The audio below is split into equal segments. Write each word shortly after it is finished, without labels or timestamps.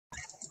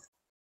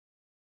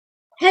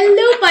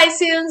Hello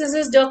Pisces, this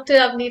is Dr.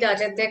 Avanii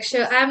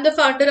Rajadhyaksha. I am the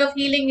founder of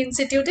Healing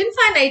Institute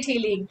Infinite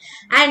Healing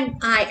and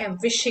I am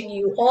wishing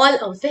you all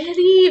a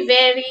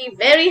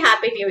very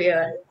happy new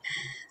year.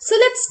 So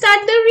let's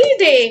start the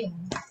reading.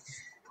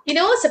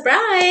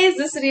 Surprise,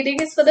 this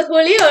reading is for the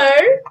whole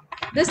year.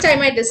 This time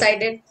I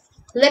decided,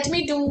 let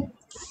me do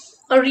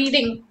a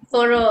reading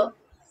for a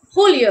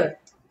whole year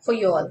for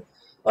you all.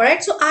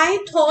 Alright, so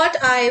I thought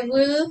I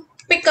will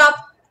pick up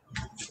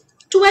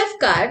 12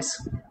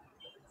 cards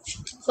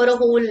for a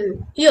whole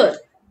year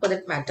for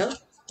that matter,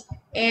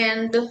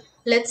 and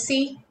let's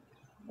see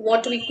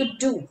what we could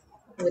do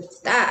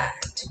with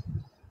that.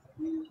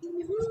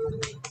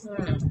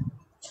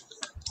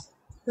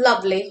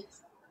 Lovely.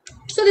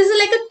 So this is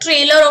like a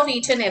trailer of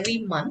each and every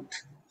month,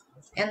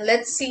 and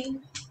let's see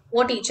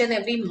what each and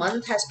every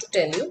month has to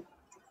tell you.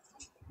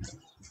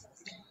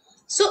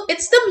 So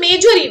it's the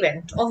major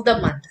event of the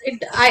month.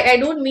 I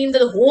don't mean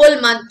the whole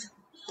month.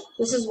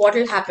 This is what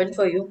will happen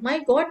for you.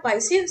 My God,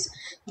 Pisces,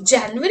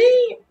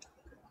 January,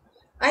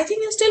 I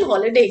think you're still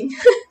holidaying.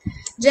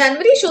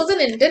 January shows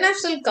an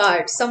international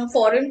card, some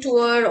foreign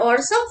tour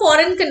or some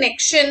foreign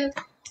connection,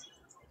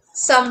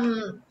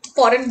 some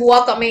foreign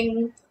boa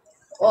coming,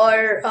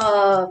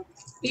 or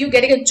you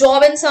getting a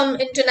job in some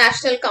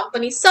international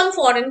company. Some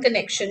foreign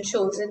connection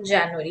shows in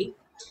January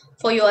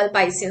for you all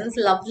Pisceans.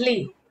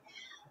 Lovely.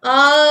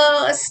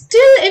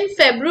 Still in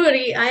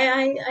February,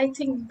 I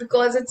think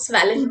because it's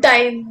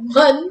Valentine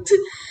month,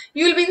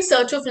 you'll be in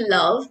search of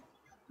love,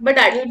 but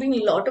that will be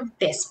a lot of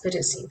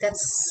desperacy.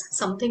 That's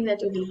something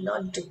that you need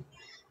not do.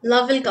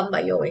 Love will come by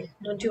your way.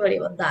 Don't you worry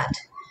about that.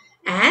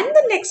 And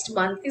the next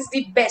month is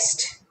the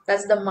best.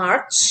 That's the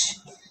March.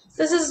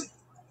 This is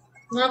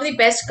one of the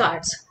best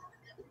cards.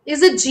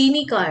 Is a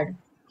genie card.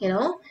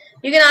 You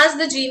can ask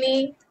the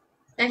genie,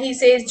 and he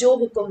says, "Jo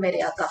hukum mere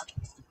aaka."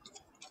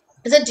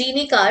 It's a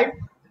genie card.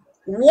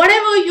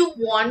 Whatever you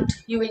want,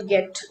 you will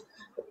get.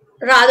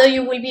 Rather,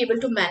 you will be able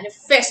to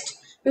manifest.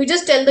 You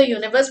just tell the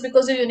universe,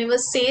 because the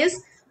universe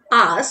says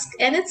ask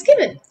and it's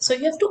given. So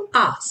you have to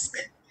ask.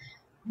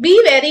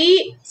 Be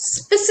very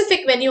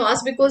specific when you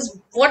ask, because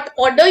what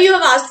order you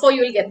have asked for,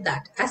 you will get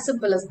that. As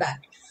simple as that.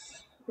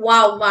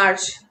 Wow,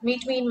 March.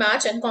 Meet me in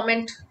March and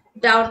comment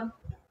down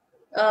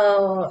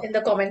in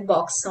the comment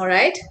box.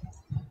 Alright.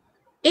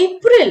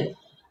 April.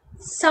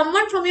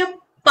 Someone from your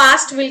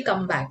past will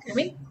come back. I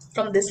mean,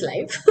 from this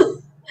life.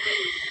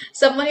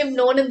 Someone you've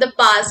known in the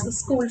past,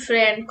 school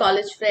friend,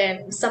 college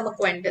friend, some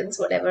acquaintance,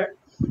 whatever.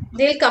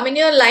 They'll come in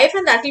your life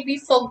and that will be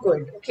for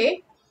good.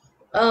 Okay.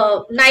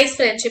 Nice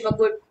friendship, a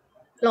good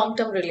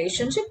long-term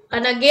relationship.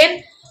 And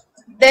again,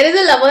 there is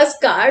a lover's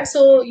card.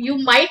 So you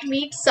might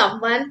meet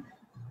someone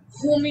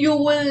whom you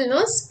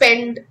will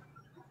spend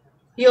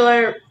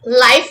your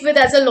life with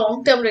as a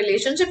long-term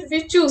relationship if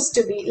you choose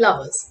to be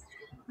lovers.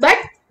 But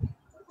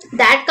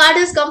that card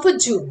has come for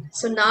June.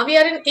 So now we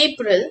are in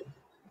April.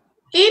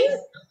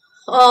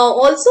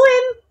 Also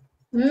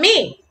in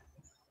May.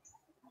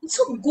 It's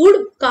a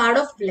good card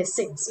of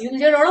blessings. You'll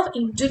get a lot of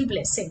angel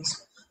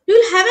blessings.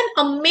 You'll have an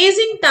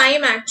amazing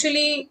time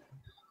actually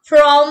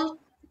from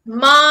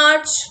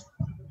March,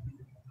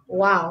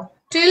 wow,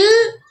 till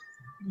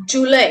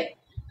July.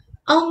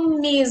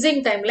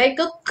 Amazing time, like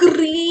a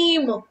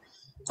cream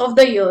of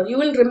the year. You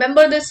will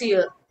remember this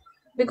year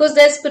because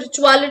there's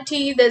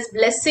spirituality, there's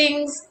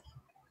blessings,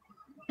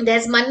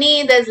 there's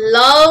money, there's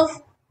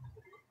love,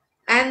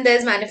 and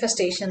there's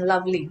manifestation.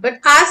 Lovely. But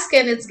ask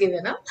and it's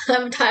given. Huh?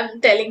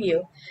 I'm telling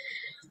you.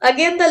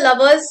 Again, the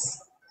lovers,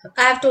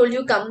 I have told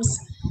you, comes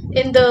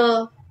in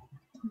the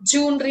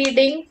June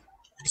reading.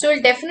 So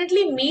you'll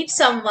definitely meet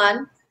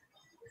someone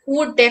who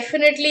would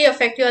definitely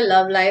affect your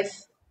love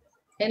life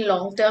in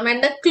long term.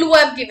 And the clue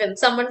I've given,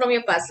 someone from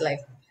your past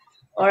life.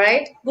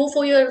 Alright. Go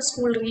for your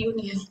school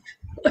reunion.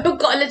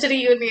 College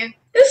reunion.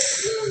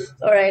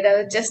 Alright.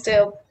 I was just...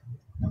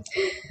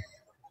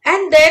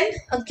 And then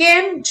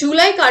again,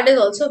 July card is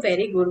also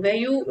very good, where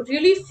you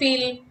really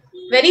feel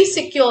very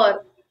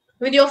secure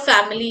with your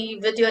family,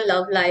 with your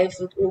love life,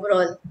 with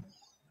overall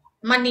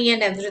money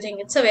and everything.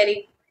 It's a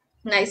very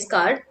nice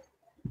card.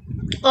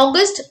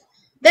 August,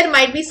 there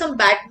might be some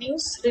bad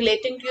news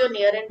relating to your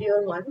near and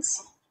dear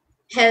ones,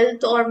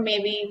 health, or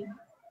maybe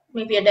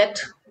a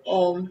death.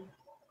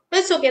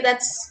 It's okay.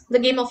 That's the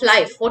game of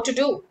life. What to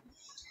do?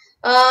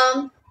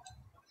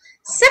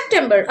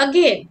 September,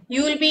 again,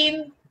 you will be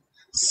in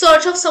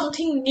search of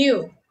something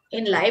new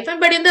in life,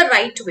 but in the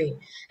right way,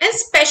 and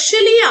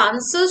especially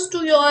answers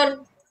to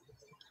your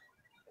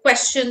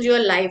questions, your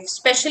life,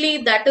 especially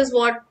that is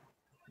what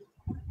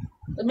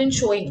I've been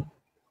showing.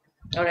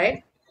 All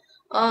right.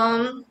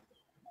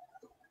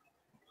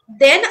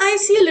 Then I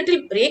see a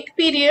little break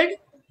period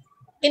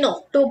in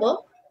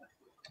October.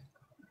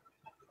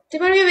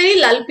 There might be a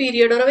very lull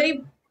period, or a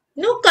very,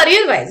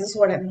 career wise is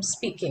what I'm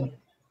speaking.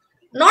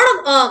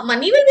 Not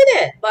money will be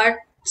there, but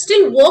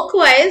still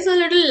work-wise, a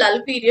little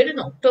lull period in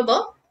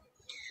October.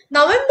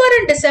 November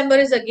and December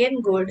is again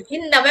good.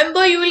 In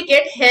November, you will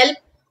get help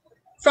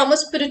from a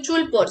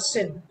spiritual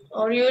person,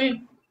 or you will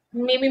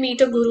maybe meet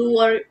a guru,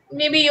 or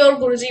maybe your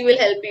guruji will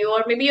help you,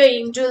 or maybe your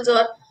angels,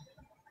 or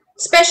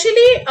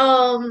especially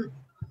from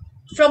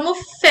a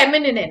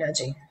feminine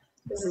energy.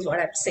 This is what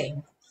I'm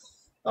saying.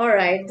 All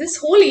right, this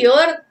whole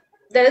year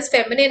there is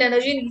feminine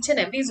energy in each and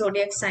every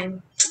zodiac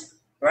sign.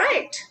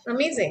 Right,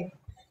 amazing.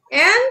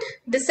 And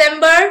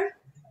December,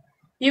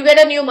 you get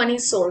a new money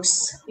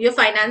source. Your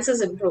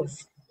finances improve.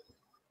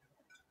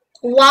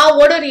 Wow,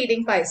 what a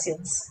reading,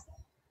 Pisces.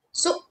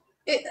 So,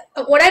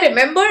 what I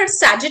remember,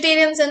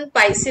 Sagittarians and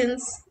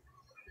Pisces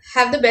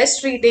have the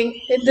best reading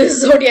in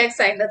this zodiac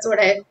sign. That's what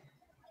I,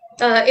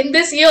 in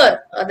this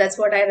year, that's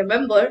what I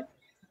remember.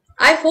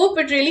 I hope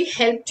it really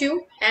helped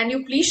you, and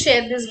you please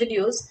share these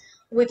videos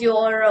with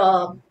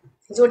your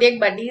zodiac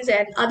buddies,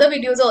 and other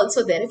videos are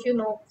also there. If you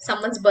know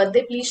someone's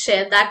birthday, please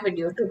share that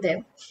video to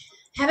them.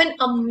 Have an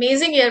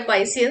amazing year,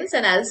 Pisceans,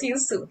 and I'll see you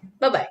soon.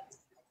 Bye bye.